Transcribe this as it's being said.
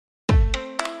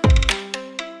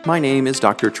My name is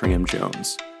Dr. Tram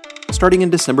Jones. Starting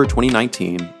in December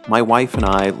 2019, my wife and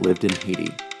I lived in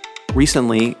Haiti.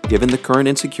 Recently, given the current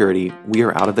insecurity, we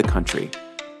are out of the country,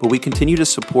 but we continue to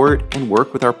support and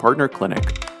work with our partner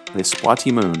clinic, L'Espoir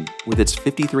Timoun, with its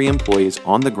 53 employees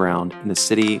on the ground in the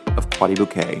city of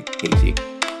Croix-des-Bouquets, Haiti.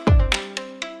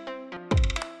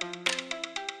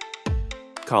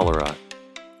 Cholera.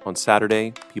 On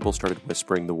Saturday, people started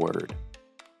whispering the word.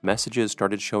 Messages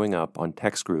started showing up on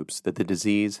text groups that the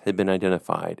disease had been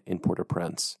identified in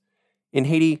Port-au-Prince. In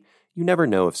Haiti, you never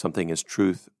know if something is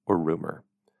truth or rumor.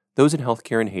 Those in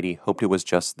healthcare in Haiti hoped it was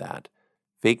just that,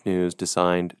 fake news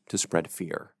designed to spread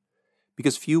fear.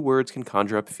 Because few words can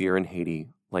conjure up fear in Haiti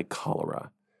like cholera.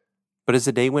 But as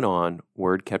the day went on,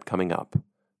 word kept coming up.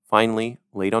 Finally,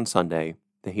 late on Sunday,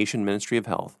 the Haitian Ministry of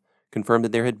Health confirmed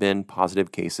that there had been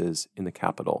positive cases in the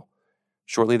capital.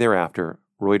 Shortly thereafter,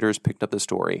 Reuters picked up the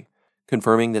story,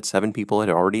 confirming that 7 people had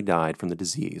already died from the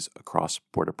disease across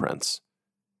Port-au-Prince.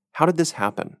 How did this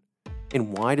happen?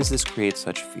 And why does this create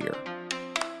such fear?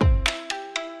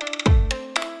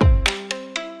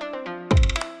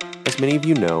 As many of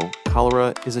you know,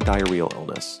 cholera is a diarrheal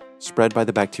illness, spread by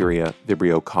the bacteria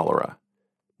Vibrio cholera.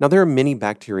 Now, there are many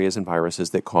bacteria and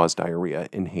viruses that cause diarrhea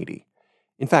in Haiti.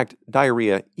 In fact,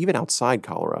 diarrhea, even outside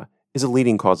cholera, is a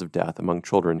leading cause of death among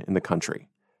children in the country.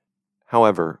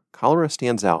 However, cholera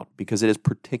stands out because it is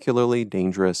particularly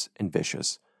dangerous and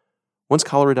vicious. Once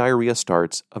cholera diarrhea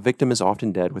starts, a victim is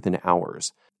often dead within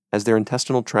hours, as their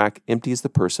intestinal tract empties the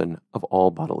person of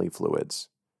all bodily fluids.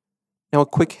 Now, a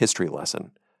quick history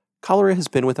lesson. Cholera has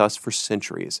been with us for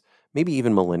centuries, maybe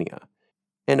even millennia.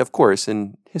 And of course,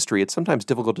 in history, it's sometimes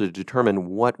difficult to determine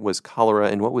what was cholera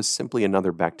and what was simply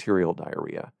another bacterial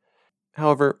diarrhea.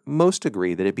 However, most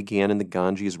agree that it began in the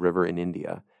Ganges River in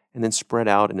India, and then spread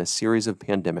out in a series of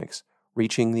pandemics,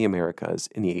 reaching the Americas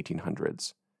in the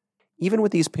 1800s. Even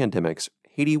with these pandemics,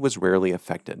 Haiti was rarely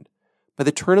affected. By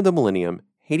the turn of the millennium,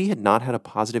 Haiti had not had a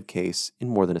positive case in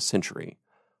more than a century.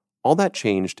 All that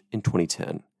changed in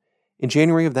 2010. In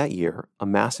January of that year, a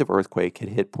massive earthquake had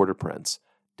hit Port-au-Prince,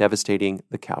 devastating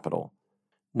the capital.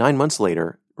 9 months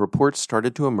later, reports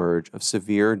started to emerge of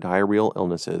severe diarrheal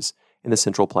illnesses in the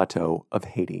Central Plateau of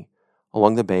Haiti,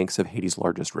 along the banks of Haiti's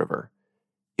largest river.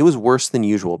 It was worse than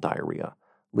usual diarrhea,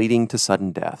 leading to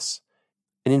sudden deaths.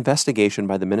 An investigation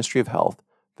by the Ministry of Health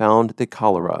found that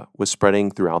cholera was spreading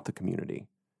throughout the community.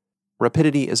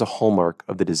 Rapidity is a hallmark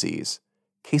of the disease.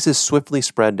 Cases swiftly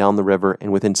spread down the river,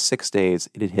 and within 6 days,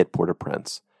 it had hit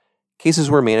Port-au-Prince.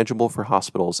 Cases were manageable for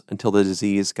hospitals until the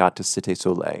disease got to Cité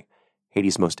Soleil,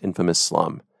 Haiti's most infamous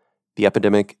slum. The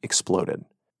epidemic exploded.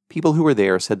 People who were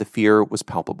there said the fear was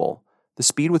palpable. The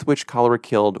speed with which cholera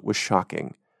killed was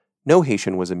shocking. No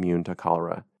Haitian was immune to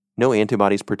cholera. No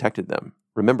antibodies protected them.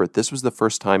 Remember, this was the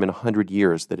first time in 100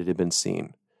 years that it had been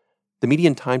seen. The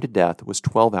median time to death was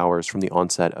 12 hours from the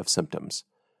onset of symptoms.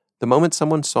 The moment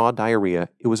someone saw diarrhea,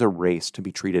 it was a race to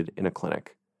be treated in a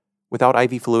clinic. Without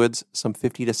IV fluids, some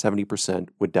 50 to 70%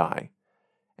 would die.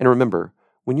 And remember,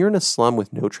 when you're in a slum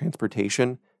with no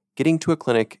transportation, getting to a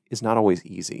clinic is not always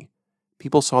easy.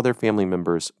 People saw their family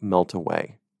members melt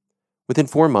away. Within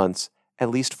 4 months, at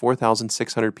least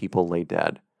 4,600 people lay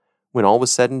dead. When all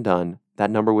was said and done, that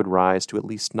number would rise to at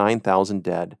least 9,000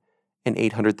 dead and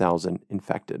 800,000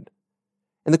 infected.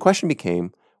 And the question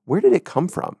became, where did it come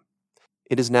from?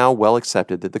 It is now well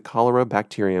accepted that the cholera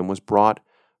bacterium was brought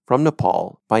from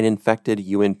Nepal by an infected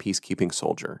UN peacekeeping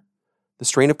soldier. The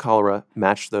strain of cholera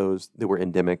matched those that were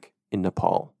endemic in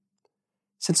Nepal.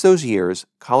 Since those years,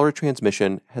 cholera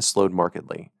transmission has slowed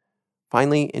markedly.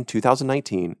 Finally, in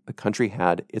 2019, the country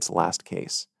had its last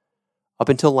case. Up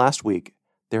until last week,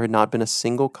 there had not been a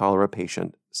single cholera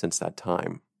patient since that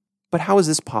time. But how is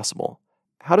this possible?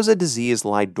 How does a disease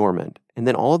lie dormant and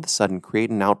then all of a sudden create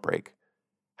an outbreak?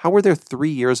 How were there 3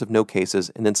 years of no cases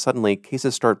and then suddenly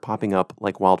cases start popping up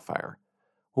like wildfire?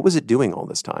 What was it doing all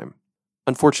this time?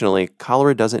 Unfortunately,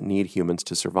 cholera doesn't need humans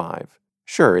to survive.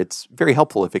 Sure, it's very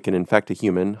helpful if it can infect a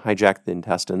human, hijack the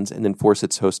intestines, and then force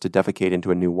its host to defecate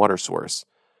into a new water source.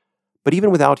 But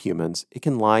even without humans, it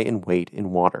can lie in wait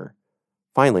in water.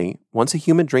 Finally, once a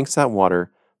human drinks that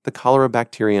water, the cholera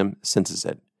bacterium senses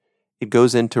it. It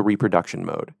goes into reproduction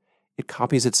mode. It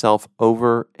copies itself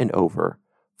over and over,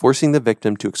 forcing the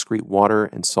victim to excrete water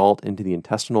and salt into the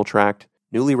intestinal tract,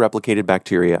 newly replicated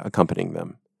bacteria accompanying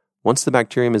them. Once the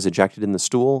bacterium is ejected in the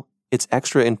stool, it's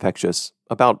extra infectious,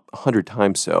 about 100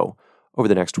 times so, over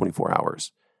the next 24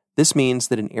 hours. This means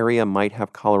that an area might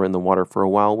have cholera in the water for a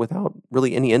while without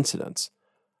really any incidents.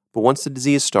 But once the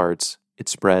disease starts, it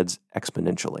spreads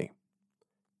exponentially.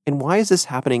 And why is this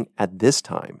happening at this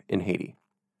time in Haiti?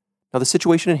 Now, the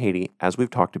situation in Haiti, as we've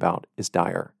talked about, is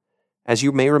dire. As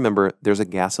you may remember, there's a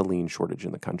gasoline shortage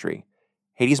in the country.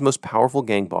 Haiti's most powerful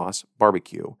gang boss,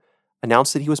 Barbecue,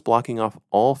 announced that he was blocking off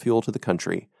all fuel to the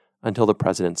country until the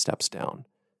president steps down.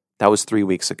 That was 3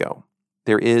 weeks ago.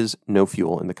 There is no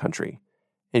fuel in the country.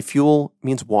 And fuel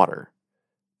means water.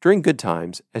 During good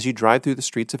times, as you drive through the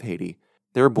streets of Haiti,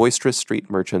 there are boisterous street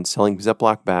merchants selling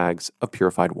Ziploc bags of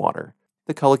purified water.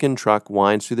 The Culligan truck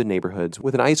winds through the neighborhoods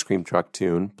with an ice cream truck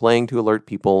tune playing to alert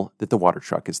people that the water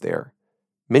truck is there.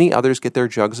 Many others get their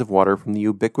jugs of water from the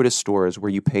ubiquitous stores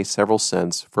where you pay several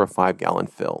cents for a 5-gallon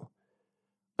fill.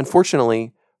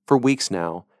 Unfortunately, for weeks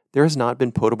now, there has not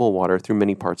been potable water through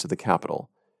many parts of the capital.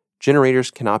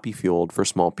 Generators cannot be fueled for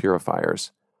small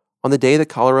purifiers. On the day the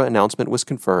cholera announcement was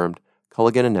confirmed,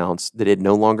 Culligan announced that it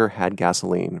no longer had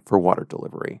gasoline for water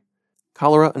delivery.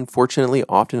 Cholera unfortunately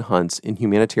often hunts in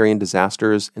humanitarian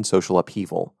disasters and social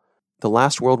upheaval. The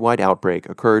last worldwide outbreak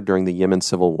occurred during the Yemen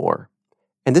Civil War.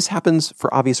 And this happens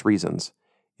for obvious reasons.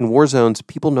 In war zones,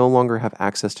 people no longer have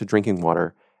access to drinking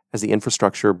water as the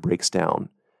infrastructure breaks down.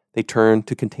 They turn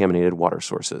to contaminated water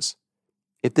sources.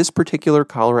 If this particular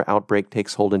cholera outbreak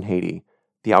takes hold in Haiti,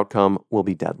 the outcome will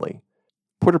be deadly.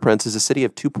 Port-au-Prince is a city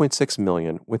of 2.6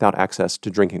 million without access to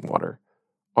drinking water.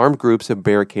 Armed groups have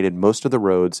barricaded most of the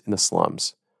roads in the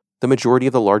slums. The majority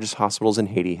of the largest hospitals in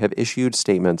Haiti have issued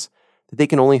statements that they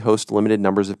can only host limited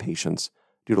numbers of patients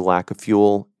due to lack of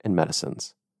fuel and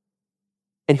medicines.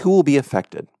 And who will be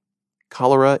affected?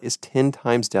 Cholera is 10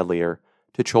 times deadlier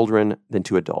to children than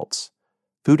to adults.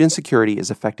 Food insecurity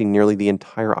is affecting nearly the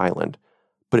entire island,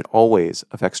 but it always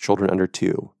affects children under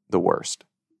 2 the worst.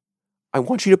 I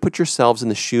want you to put yourselves in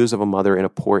the shoes of a mother in a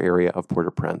poor area of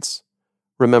Port-au-Prince.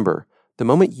 Remember, the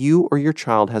moment you or your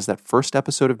child has that first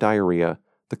episode of diarrhea,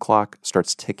 the clock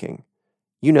starts ticking.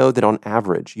 You know that on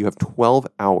average, you have 12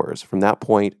 hours from that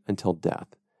point until death.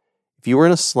 If you are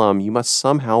in a slum, you must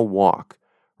somehow walk.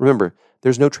 Remember,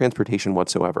 there's no transportation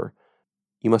whatsoever.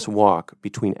 You must walk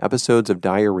between episodes of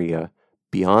diarrhea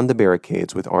beyond the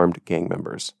barricades with armed gang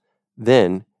members.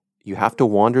 Then, you have to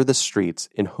wander the streets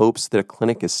in hopes that a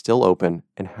clinic is still open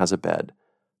and has a bed.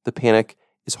 The panic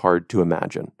is hard to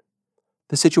imagine.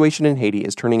 The situation in Haiti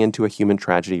is turning into a human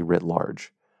tragedy writ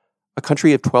large. A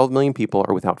country of 12 million people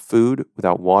are without food,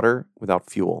 without water, without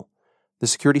fuel. The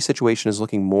security situation is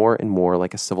looking more and more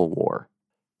like a civil war.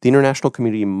 The international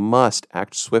community must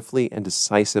act swiftly and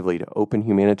decisively to open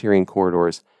humanitarian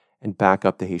corridors and back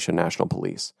up the Haitian National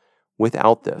Police.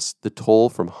 Without this, the toll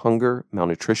from hunger,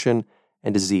 malnutrition,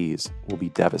 and disease will be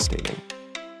devastating.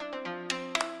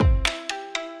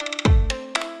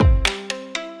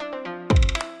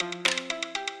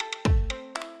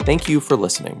 Thank you for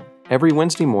listening. Every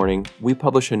Wednesday morning, we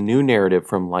publish a new narrative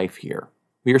from life here.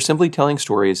 We are simply telling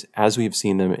stories as we've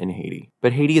seen them in Haiti.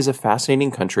 But Haiti is a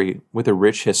fascinating country with a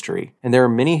rich history, and there are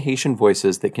many Haitian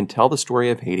voices that can tell the story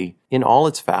of Haiti in all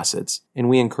its facets, and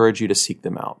we encourage you to seek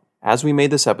them out. As we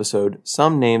made this episode,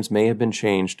 some names may have been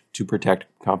changed to protect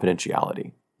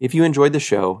confidentiality. If you enjoyed the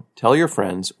show, tell your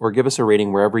friends or give us a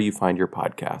rating wherever you find your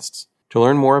podcasts. To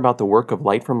learn more about the work of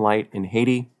Light from Light in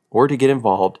Haiti or to get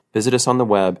involved, visit us on the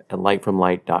web at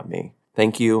lightfromlight.me.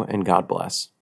 Thank you and God bless.